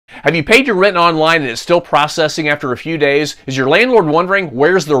Have you paid your rent online and it's still processing after a few days? Is your landlord wondering,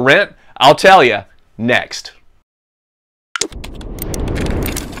 where's the rent? I'll tell you next.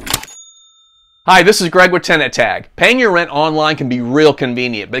 Hi, this is Greg with TenantTag. Paying your rent online can be real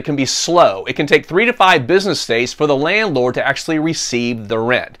convenient, but it can be slow. It can take 3 to 5 business days for the landlord to actually receive the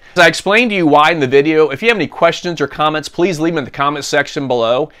rent. As I explained to you why in the video, if you have any questions or comments, please leave them in the comment section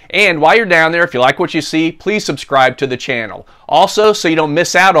below. And while you're down there, if you like what you see, please subscribe to the channel. Also, so you don't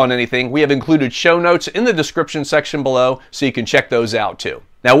miss out on anything, we have included show notes in the description section below so you can check those out too.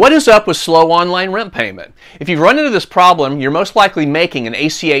 Now, what is up with slow online rent payment? If you've run into this problem, you're most likely making an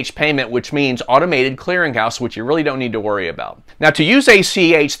ACH payment, which means automated clearinghouse, which you really don't need to worry about. Now, to use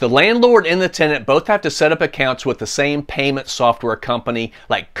ACH, the landlord and the tenant both have to set up accounts with the same payment software company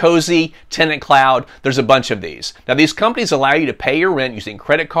like Cozy, Tenant Cloud. There's a bunch of these. Now, these companies allow you to pay your rent using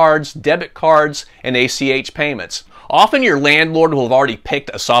credit cards, debit cards, and ACH payments. Often your landlord will have already picked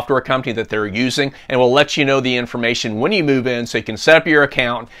a software company that they're using and will let you know the information when you move in so you can set up your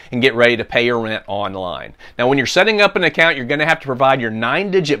account and get ready to pay your rent online. Now, when you're setting up an account, you're going to have to provide your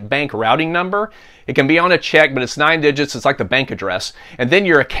 9-digit bank routing number. It can be on a check, but it's 9 digits. It's like the bank address. And then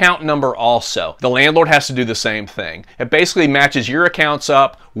your account number also. The landlord has to do the same thing. It basically matches your accounts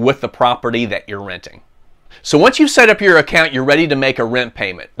up with the property that you're renting. So once you've set up your account, you're ready to make a rent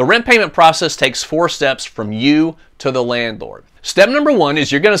payment. The rent payment process takes 4 steps from you to the landlord. Step number 1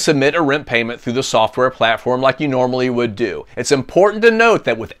 is you're going to submit a rent payment through the software platform like you normally would do. It's important to note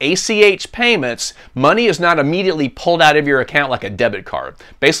that with ACH payments, money is not immediately pulled out of your account like a debit card.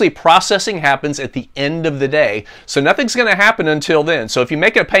 Basically, processing happens at the end of the day, so nothing's going to happen until then. So if you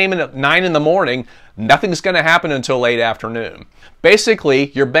make a payment at 9 in the morning, nothing's going to happen until late afternoon.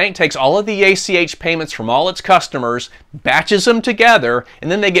 Basically, your bank takes all of the ACH payments from all its customers, batches them together, and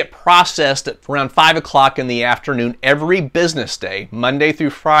then they get processed at around 5 o'clock in the afternoon every business day, Monday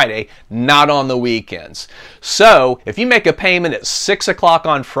through Friday, not on the weekends. So if you make a payment at 6 o'clock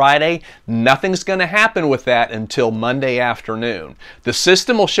on Friday, nothing's going to happen with that until Monday afternoon. The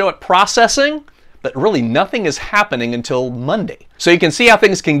system will show it processing, but really nothing is happening until Monday. So you can see how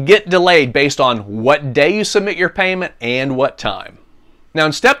things can get delayed based on what day you submit your payment and what time. Now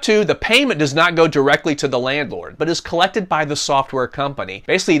in step 2, the payment does not go directly to the landlord, but is collected by the software company.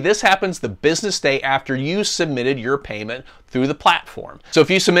 Basically, this happens the business day after you submitted your payment through the platform. So if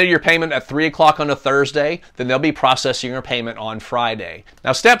you submitted your payment at 3 o'clock on a Thursday, then they'll be processing your payment on Friday.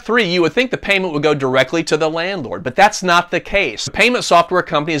 Now step 3, you would think the payment would go directly to the landlord, but that's not the case. The payment software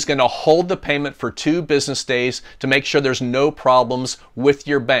company is going to hold the payment for 2 business days to make sure there's no problems with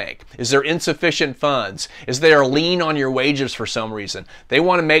your bank. Is there insufficient funds? Is there a lien on your wages for some reason? They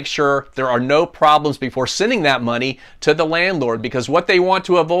want to make sure there are no problems before sending that money to the landlord, because what they want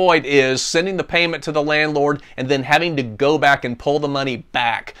to avoid is sending the payment to the landlord and then having to go back and pull the money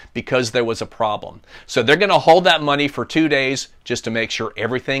back because there was a problem. So they're going to hold that money for 2 days just to make sure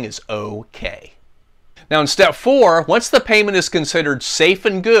everything is okay. Now in step 4, once the payment is considered safe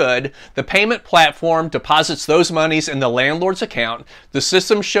and good, the payment platform deposits those monies in the landlord's account, the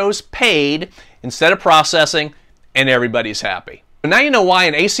system shows paid instead of processing, and everybody's happy. Now you know why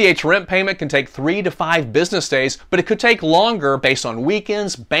an ACH rent payment can take 3 to 5 business days, but it could take longer based on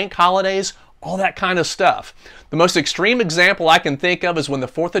weekends, bank holidays, all that kind of stuff. The most extreme example I can think of is when the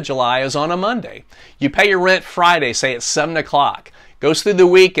 4th of July is on a Monday. You pay your rent Friday, say at 7 o'clock. Goes through the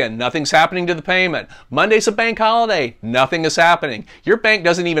weekend, nothing's happening to the payment. Monday's a bank holiday, nothing is happening. Your bank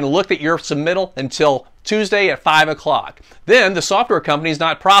doesn't even look at your submittal until Tuesday at 5 o'clock. Then the software company's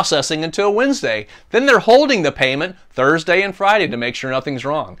not processing until Wednesday. Then they're holding the payment Thursday and Friday to make sure nothing's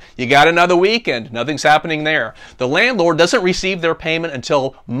wrong. You got another weekend, nothing's happening there. The landlord doesn't receive their payment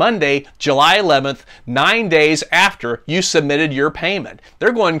until Monday, July 11th, 9 days after you submitted your payment.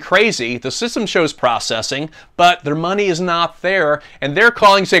 They're going crazy. The system shows processing, but their money is not there, and they're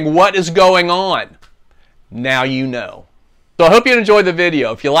calling saying, "What is going on?" Now you know. So I hope you enjoyed the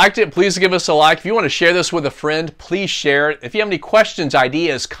video. If you liked it, please give us a like. If you want to share this with a friend, please share it. If you have any questions,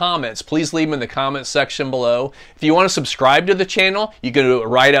 ideas, comments, please leave them in the comments section below. If you want to subscribe to the channel, you can do it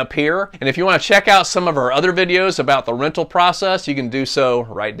right up here. And if you want to check out some of our other videos about the rental process, you can do so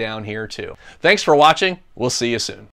right down here too. Thanks for watching. We'll see you soon.